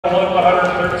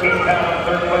113-pound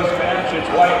third place match. It's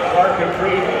Wyatt Clark of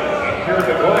Crete and Kieran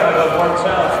McGlynn of North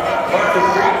South. Clark of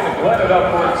Crete and McGlynn of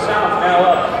North South now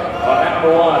up on that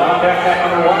number one. On deck, that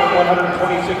number one,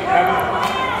 126-pound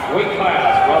weight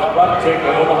class. Ross Bruntick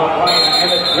of Omaha Bryan and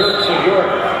the Dirks of York.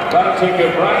 Bruntick of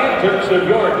Bryan, Dirks of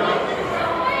York.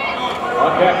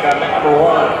 On deck, on that number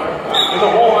one. In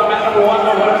the hole on that number one,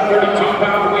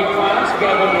 132-pound weight class.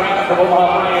 Gavin Rath of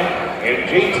Omaha Bryan and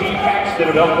JT Paxton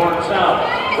of Elkhorn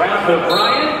South. Rath of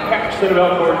Bryan, Paxton of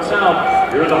Elkhorn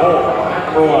South. You're in the hole on that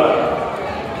number one.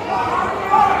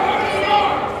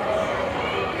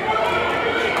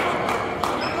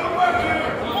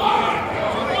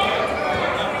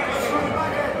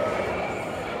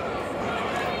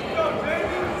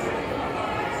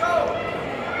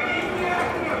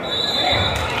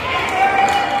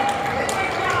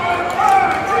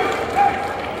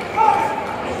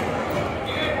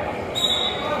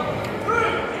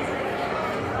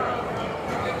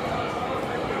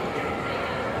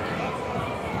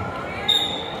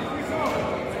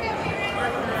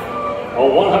 A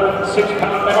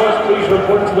 106-pound medalist, please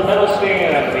report to the medal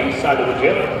stand on the east side of the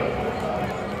gym. A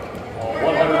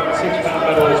 106-pound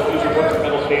medalist, please report to the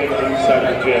medal stand on the east side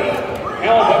of the gym.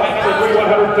 Now, on number 3,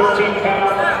 113-pound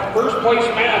first place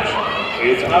match.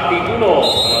 It's Abdi Unal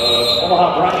of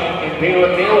Omaha Bryan and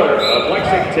Dayla Naylor of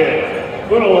Lexington.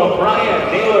 Unal of Bryan,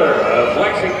 Naylor of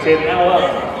Lexington now up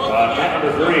on mat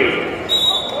number 3.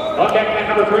 On deck, mat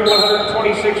number 3,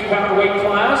 126-pound weight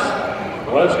class.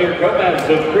 Lesnier Gomez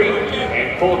of Crete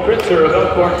and Cole Kritzer of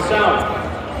Elkhorn South.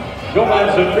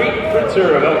 Gomez of Crete,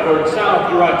 Kritzer of Elkhorn South.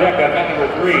 You're on deck on mat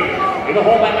number 3. In the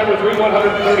hole, mat number 3,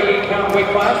 138-pound weight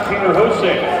class. Tanner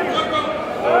Hosek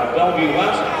of Bellevue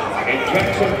West and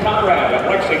Jackson Conrad of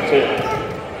Lexington.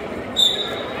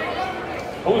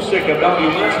 Hosek of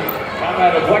Bellevue West,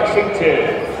 Conrad of Lexington.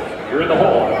 You're in the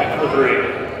hole on mat number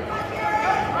 3.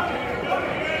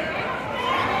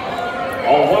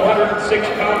 All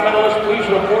 106-pound medalists, please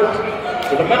report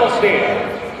to the medal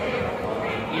stand on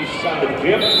the east side of the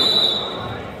gym.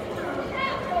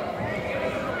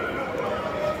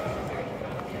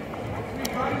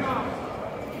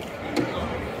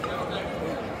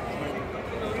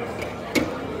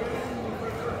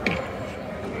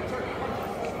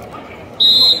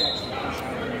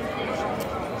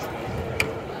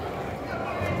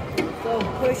 So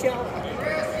push out.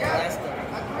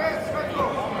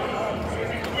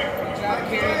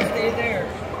 Kieran, stay there.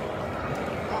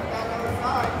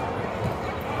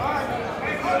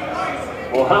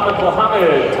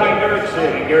 Mohammed, Ty Erickson,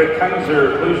 and Garrett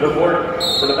Kaiser, please report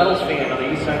for the medal stand on the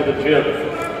east side of the gym.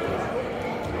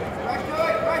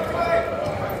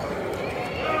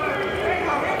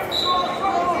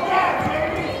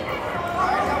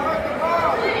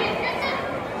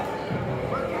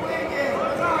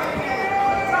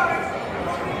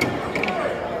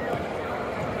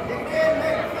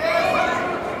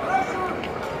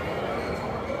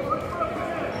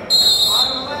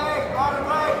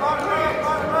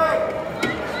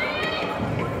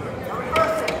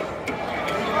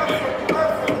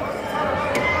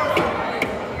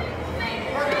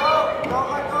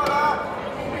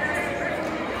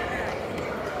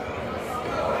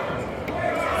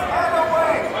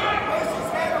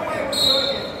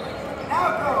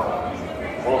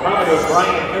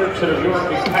 Brian Erickson of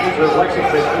York and Kaiser of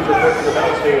Lexington, please report to the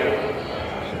medal stand.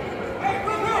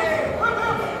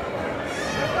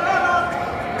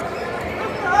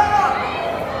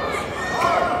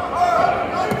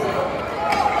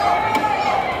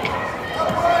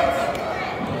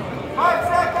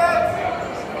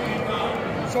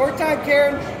 Short time,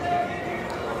 Kieran.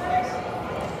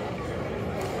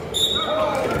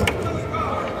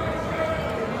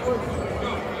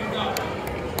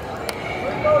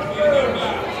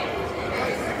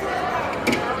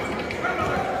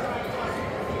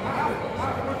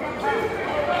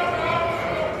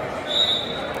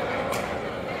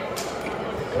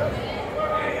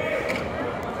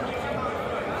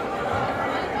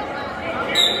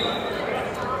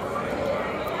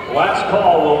 Last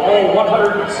call. Will all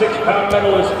 106-pound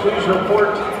medalists please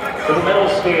report to the medal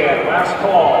stand? Last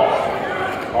call.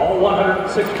 All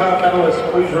 106-pound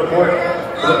medalists please report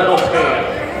to the medal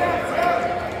stand.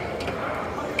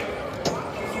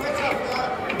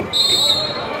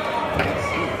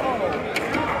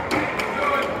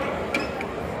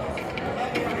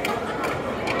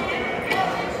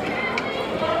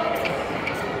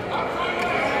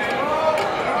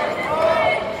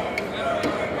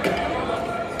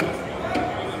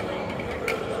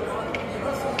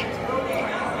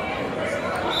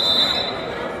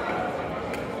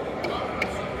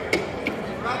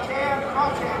 Right hand,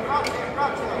 cross hand, cross hand,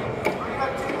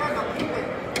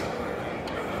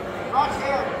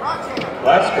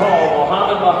 Last call,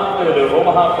 Mohammed of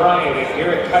Omaha Bryan and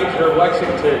Garrett Kaiser of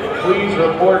Lexington. Please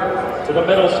report to the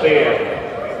medal stand.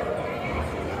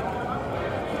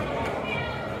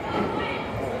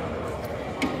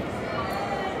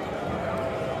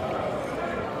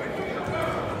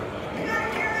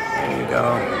 There you go.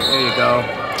 There you go.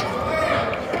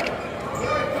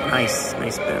 Nice.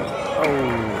 Nice spin.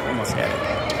 Oh, almost had it.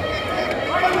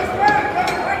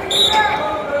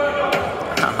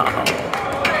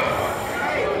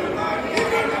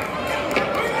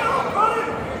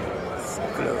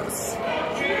 Close.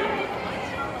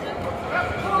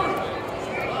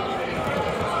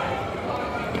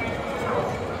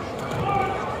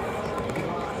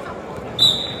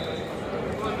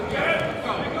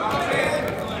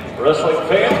 Wrestling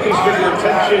fans, please turn your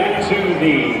attention to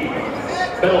the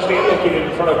medal stand located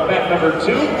in front of mat number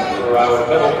 2 for our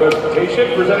medal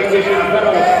presentation. Presenting this year's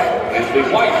medal is the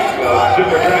white Jim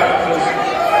McGrath, Ms.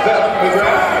 Beth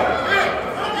McGrath.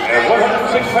 At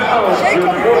 106 pounds,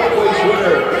 your fourth place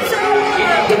winner is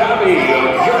Edie Kadabi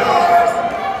of Europe.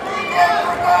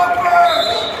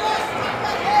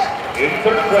 In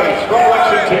third place, from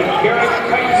Lexington, Garrett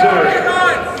Kaiser.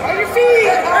 On your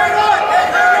feet!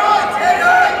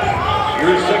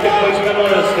 Your second place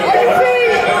medalist at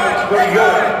 106 pounds from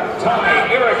York, Ty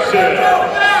Erickson.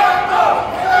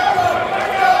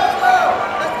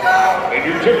 And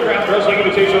your Jim McGrath Wrestling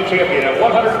Invitational Champion at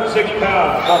 106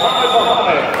 pounds,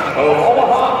 Mohammed of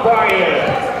Omaha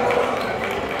Bryan.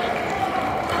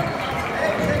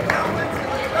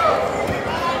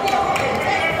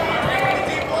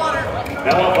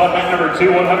 Now up on mat number 2,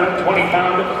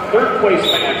 120-pound third place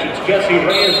match. It's Jesse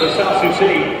Reyes of South Sioux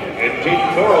City and Jaden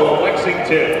Thorell of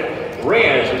Lexington.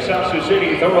 Reyes of South Sioux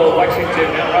City, Thorell of Lexington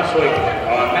now wrestling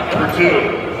on mat number 2.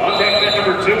 On deck mat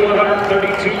number 2,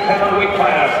 132-pound weight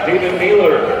class, David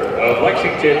Naylor of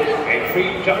Lexington and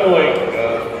Crete Juggling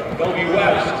of Bellevue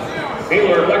West.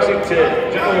 Naylor of Lexington,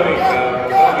 Juggling of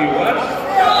Bellevue West.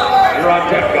 You're on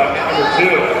deck on mat number 2.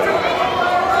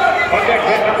 On deck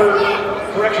mat number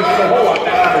correction to the hole on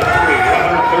mat number 3,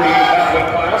 138-pound weight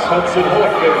class, Hudson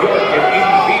Hullock of York and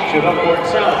Amy Beach of Elkhorn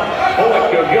South. Hullock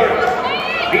of York,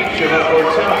 Beach of Elkhorn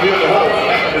South here in the hole on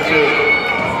mat number 2.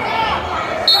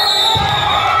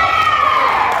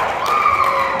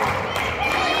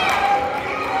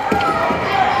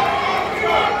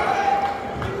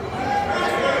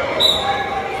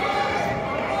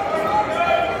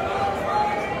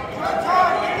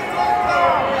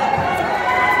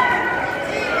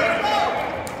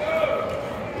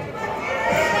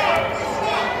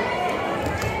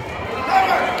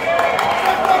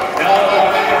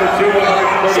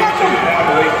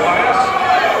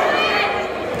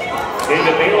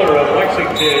 David Naylor of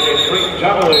Lexington and Crete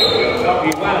Juggling of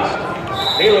Bellevue West.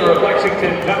 Naylor of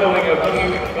Lexington, Juggling of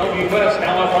Bellevue West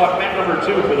now up on mat number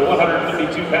 2 for the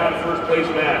 152-pound first place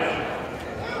match.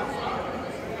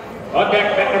 On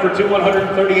deck, mat number 2,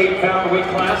 138-pound weight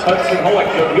class, Hudson Hullock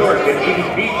of York and Amy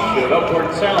Beach of Elkhorn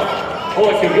South.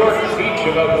 Hullock of York, Beach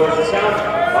of Elkhorn South.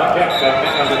 On deck,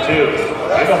 mat number 2.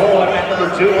 In the hole on mat number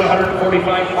 2,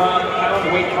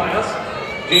 145-pound weight class,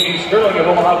 Jamie Sterling of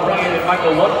Omaha Bryan and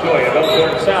Michael Lovejoy of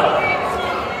Elkhorn South.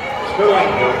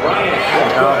 Sterling of Bryan and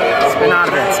Lovejoy of Spin out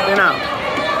of it, spin out.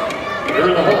 You're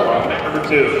in the hole on mat number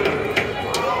 2.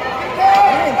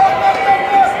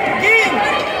 Again!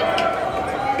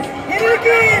 Hit it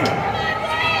again!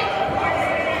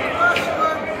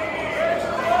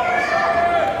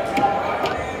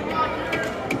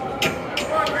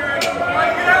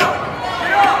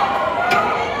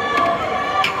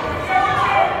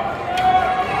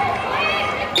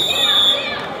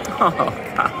 Oh, God.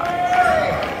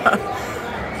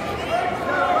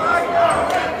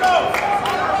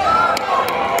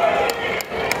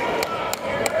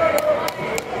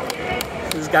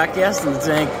 He's got gas in the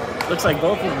tank. Looks like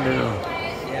both of them do.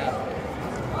 Yeah.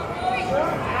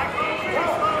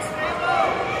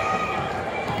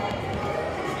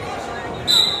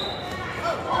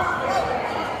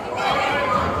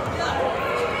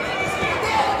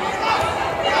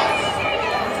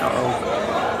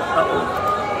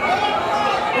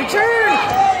 Return!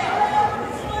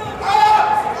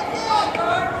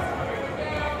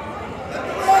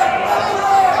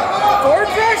 Forward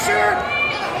pressure!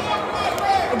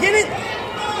 Get it!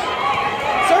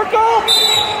 Circle!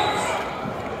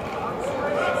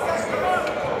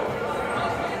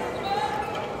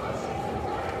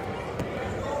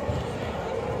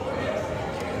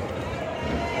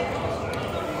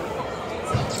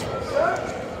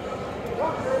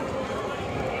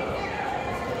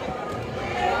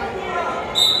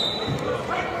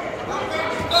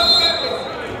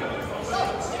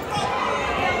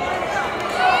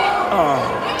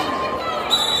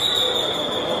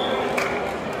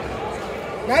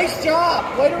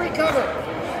 cover.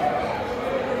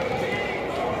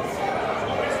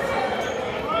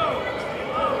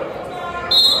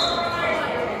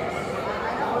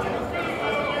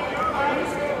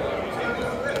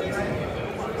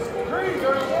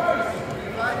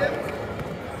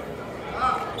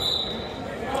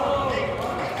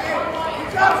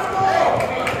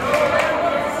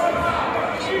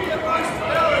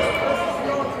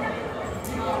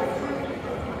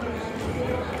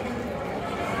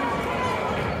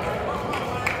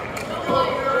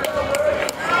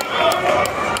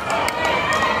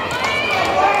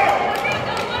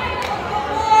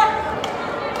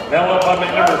 Now up on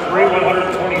mat number 3,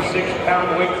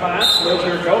 126-pound weight class,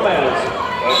 Lizer Gomez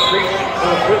of Crete,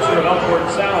 Kritzer of Elkhorn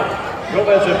South.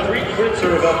 Gomez of Crete,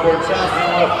 Kritzer of Elkhorn South,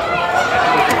 now up at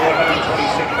number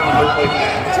 126-pound weight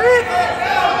class.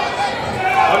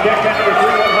 On deck at number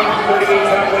 3,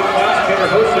 138-pound weight class,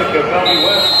 Taylor Hosick of Bellevue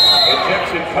West and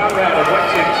Jackson Conrad of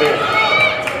Lexington.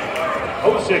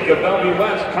 Hosick of Bellevue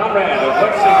West, Conrad of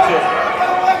Lexington.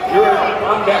 You're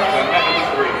on deck on mat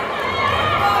number 3.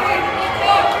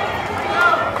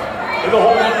 In the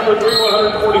hole, number 3,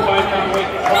 145-pound weight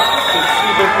class is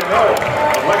Caesar Cano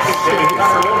of Lexington and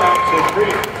Connor Lomax of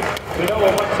Crete. Cano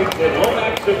of Lexington,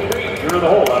 Lomax of Crete. You're in the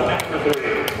hole on mat number 3.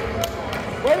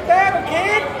 Way to battle,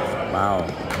 kid! Wow.